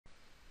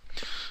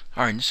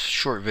Alright, in this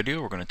short video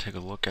we're going to take a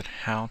look at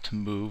how to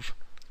move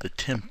the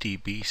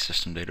TempDB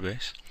system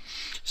database.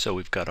 So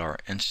we've got our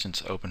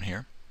instance open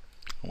here.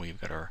 We've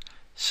got our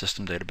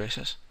system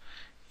databases,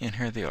 and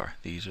here they are.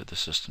 These are the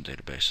system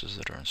databases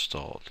that are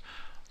installed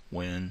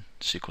when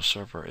SQL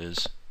Server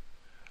is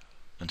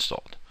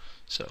installed.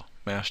 So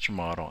master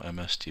model,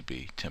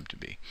 MSDB,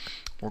 TempDB.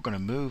 We're going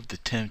to move the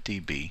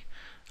TempDB,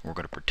 and we're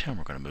going to pretend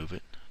we're going to move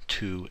it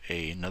to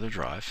another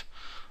drive.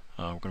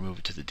 We're going to move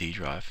it to the D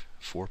drive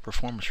for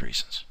performance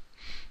reasons.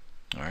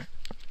 Alright,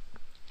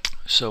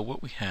 so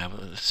what we have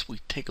is we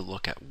take a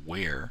look at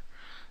where,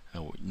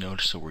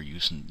 notice that we're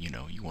using,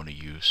 you want to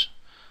use,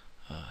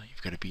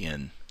 you've got to be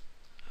in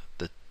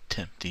the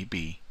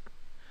TempDB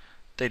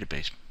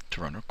database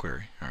to run a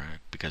query, alright,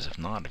 because if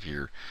not, if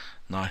you're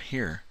not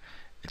here,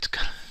 it's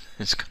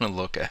going to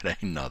look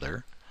at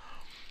another,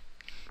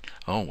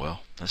 oh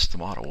well, that's the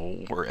model.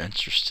 Well, we're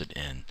interested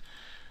in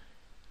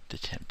the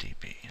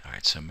TempDB.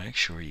 Alright, so make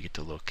sure you get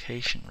the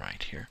location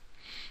right here,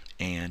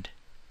 and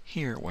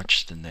here,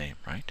 watch the name,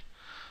 right?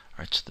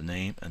 Alright, so the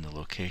name and the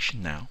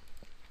location now,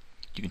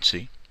 you can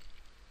see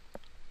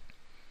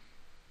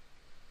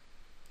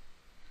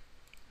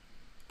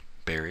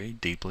buried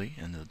deeply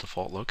in the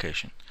default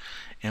location,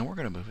 and we're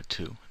going to move it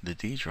to the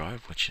D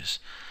drive, which is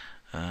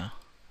here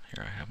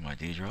I have my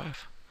D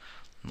drive,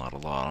 not a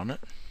lot on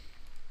it.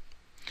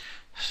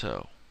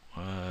 So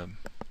we're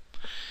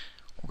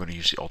going to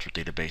use the alter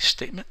database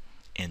statement,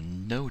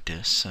 and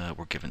notice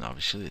we're given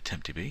obviously the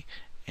TempDB,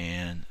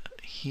 and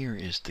here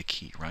is the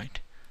key, right?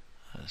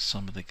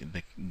 Some of the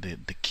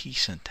key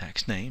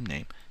syntax: name,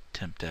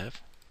 tempdev,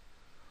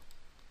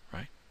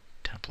 right?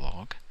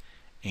 Templog,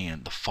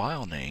 and the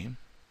file name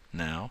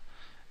now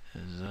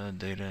is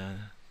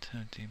data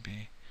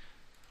tempdb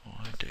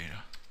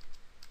data.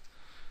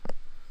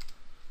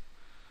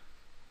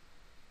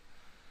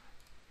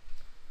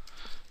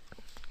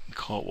 We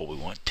call it what we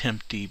want,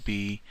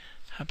 tempdb.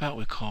 How about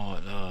we call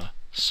it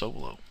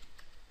solo?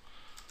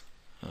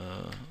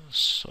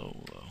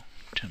 Solo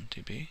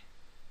TempDB,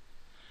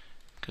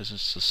 because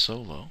it's the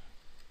solo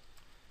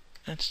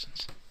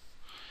instance.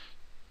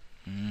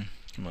 I'm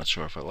not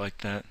sure if I like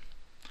that.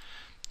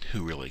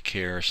 Who really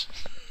cares?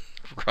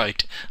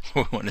 Right?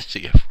 We want to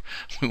see if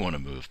we want to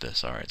move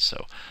this. Alright,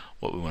 so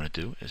what we want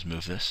to do is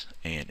move this,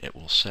 and it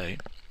will say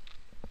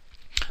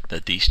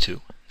that these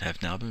two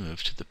have now been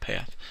moved to the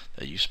path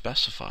that you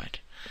specified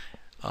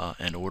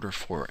in order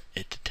for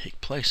it to take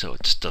place, so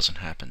it just doesn't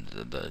happen.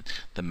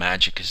 The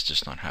magic is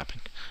just not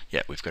happening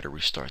yet. We've got to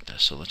restart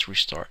this, so let's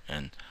restart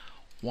and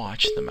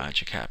watch the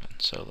magic happen.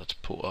 So let's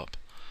pull up.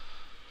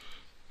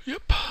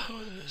 Yep,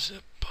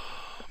 zip.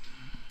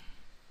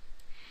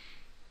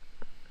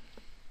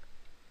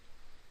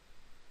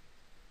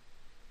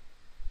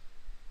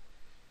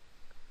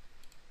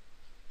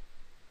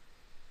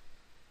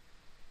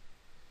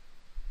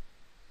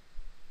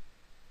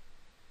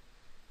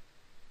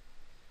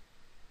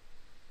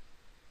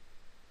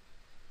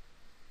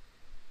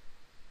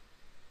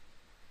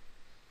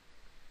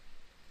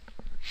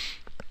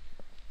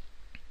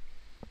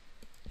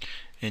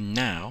 And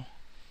now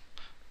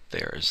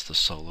there is the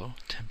solo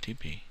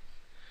TempDB.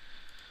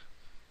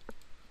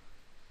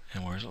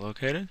 And where is it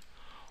located?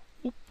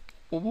 Whoop,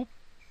 whoop, whoop.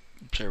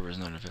 Server is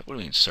not available. What do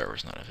you mean server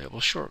is not available?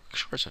 Sure,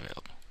 it's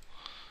available.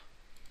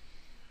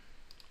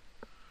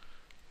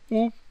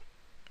 Whoop.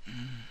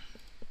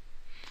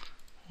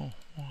 Oh,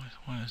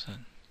 why is that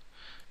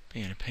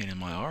being a pain in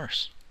my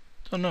arse?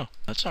 Oh no,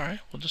 that's alright.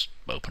 We'll just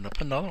open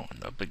up another one.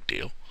 No big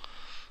deal.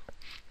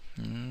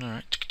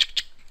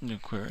 Alright, new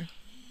query.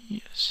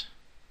 Yes.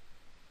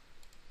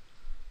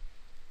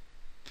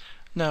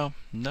 No,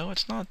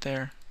 it's not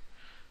there.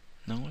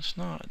 No, it's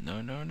not.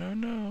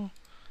 No.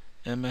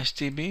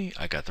 MSDB,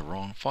 I got the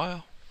wrong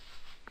file.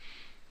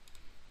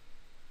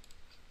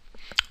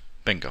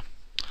 Bingo.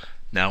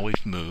 Now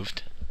we've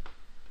moved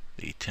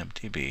the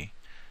TempDB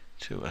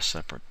to a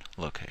separate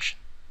location.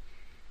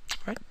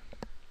 Right?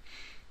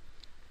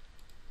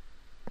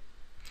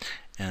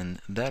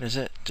 And that is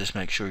it. Just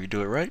make sure you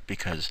do it right,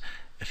 because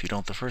if you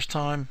don't the first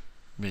time,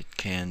 it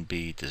can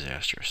be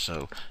disastrous.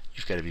 So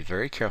you've got to be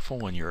very careful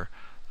when you're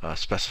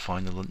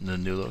specifying the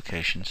new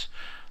locations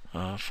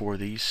for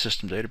these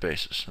system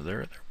databases.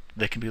 So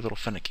they can be a little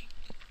finicky.